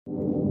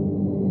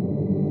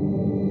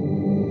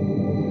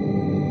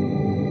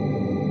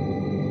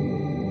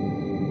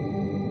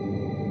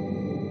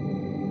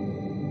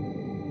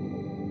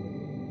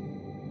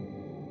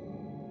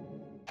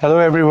Hello,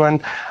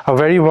 everyone. A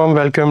very warm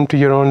welcome to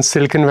your own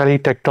Silicon Valley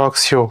Tech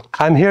Talks show.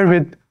 I'm here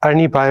with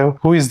Ernie Bio,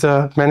 who is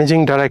the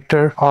Managing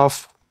Director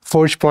of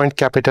ForgePoint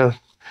Capital.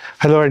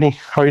 Hello, Ernie.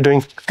 How are you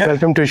doing? Good.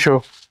 Welcome to the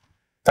show.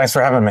 Thanks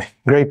for having me.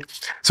 Great.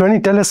 So, Ernie,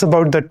 tell us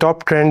about the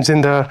top trends in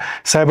the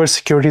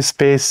cybersecurity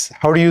space.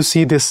 How do you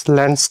see this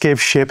landscape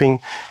shaping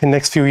in the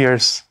next few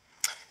years?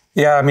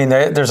 Yeah, I mean,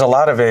 there's a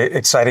lot of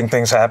exciting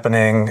things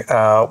happening.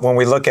 When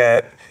we look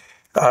at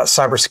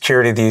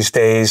cybersecurity these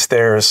days,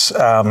 there's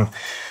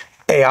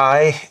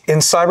AI in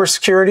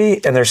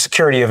cybersecurity, and there's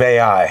security of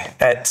AI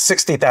at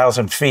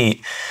 60,000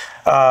 feet.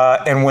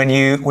 And when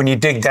you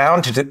dig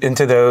down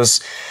into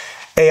those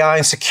AI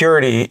and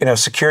security,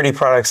 security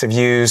products have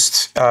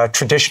used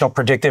traditional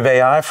predictive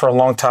AI for a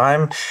long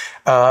time.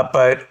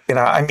 But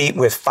I meet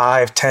with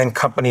 5-10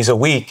 companies a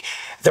week.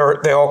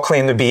 They all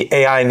claim to be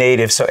AI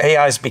native. So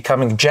AI is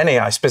becoming, Gen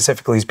AI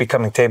specifically, is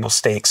becoming table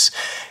stakes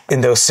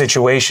in those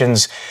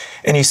situations.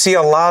 And you see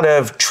a lot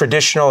of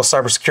traditional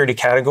cybersecurity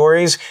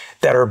categories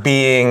that are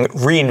being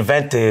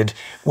reinvented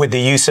with the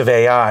use of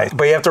AI.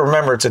 But you have to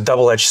remember, it's a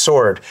double-edged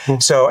sword.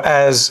 So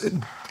as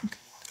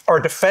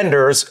our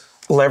defenders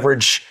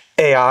leverage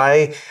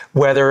AI,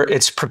 whether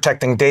it's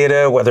protecting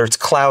data, whether it's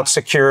cloud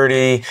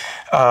security,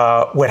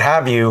 what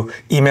have you,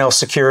 email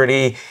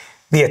security,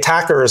 the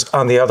attackers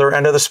on the other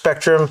end of the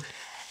spectrum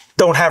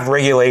don't have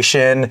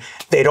regulation.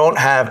 They don't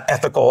have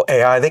ethical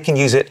AI. They can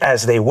use it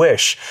as they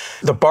wish.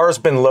 The bar's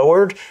been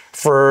lowered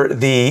for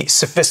the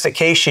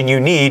sophistication you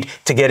need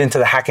to get into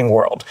the hacking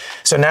world.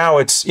 So now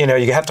it's, you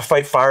have to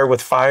fight fire with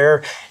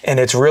fire, and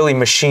it's really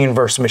machine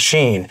versus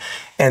machine.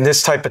 And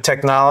this type of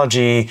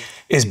technology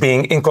is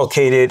being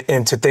inculcated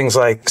into things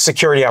like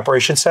Security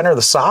Operations Center,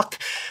 the SOC.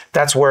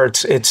 That's where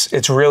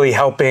it's really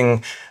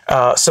helping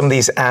some of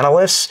these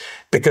analysts,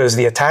 because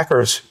the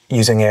attackers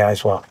using AI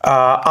as well.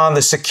 On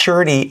the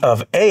security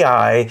of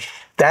AI,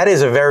 that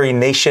is a very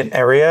nascent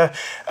area.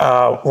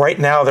 Right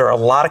now, there are a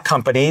lot of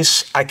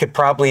companies. I could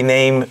probably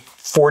name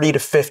 40 to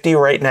 50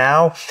 right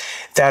now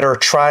that are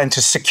trying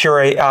to secure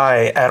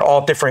AI at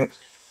all different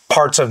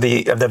parts of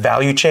the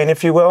value chain,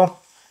 if you will.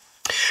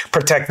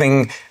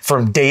 Protecting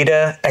from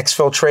data,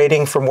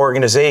 exfiltrating from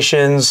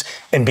organizations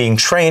and being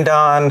trained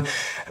on,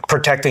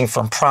 protecting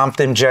from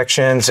prompt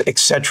injections,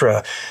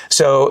 etc.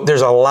 So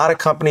there's a lot of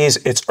companies.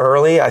 It's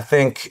early. I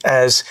think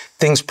as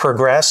things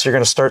progress, you're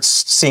going to start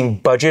seeing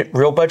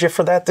real budget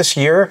for that this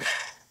year.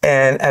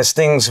 And as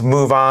things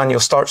move on, you'll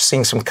start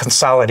seeing some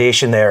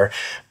consolidation there.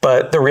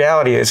 But the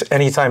reality is,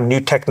 anytime new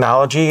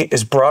technology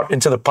is brought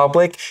into the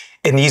public,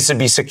 it needs to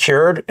be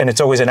secured, and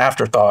it's always an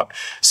afterthought.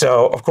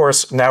 So, of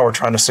course, now we're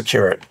trying to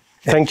secure it.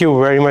 Thank you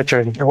very much,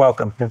 Ernie. You're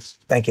welcome. Yes.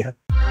 Thank you.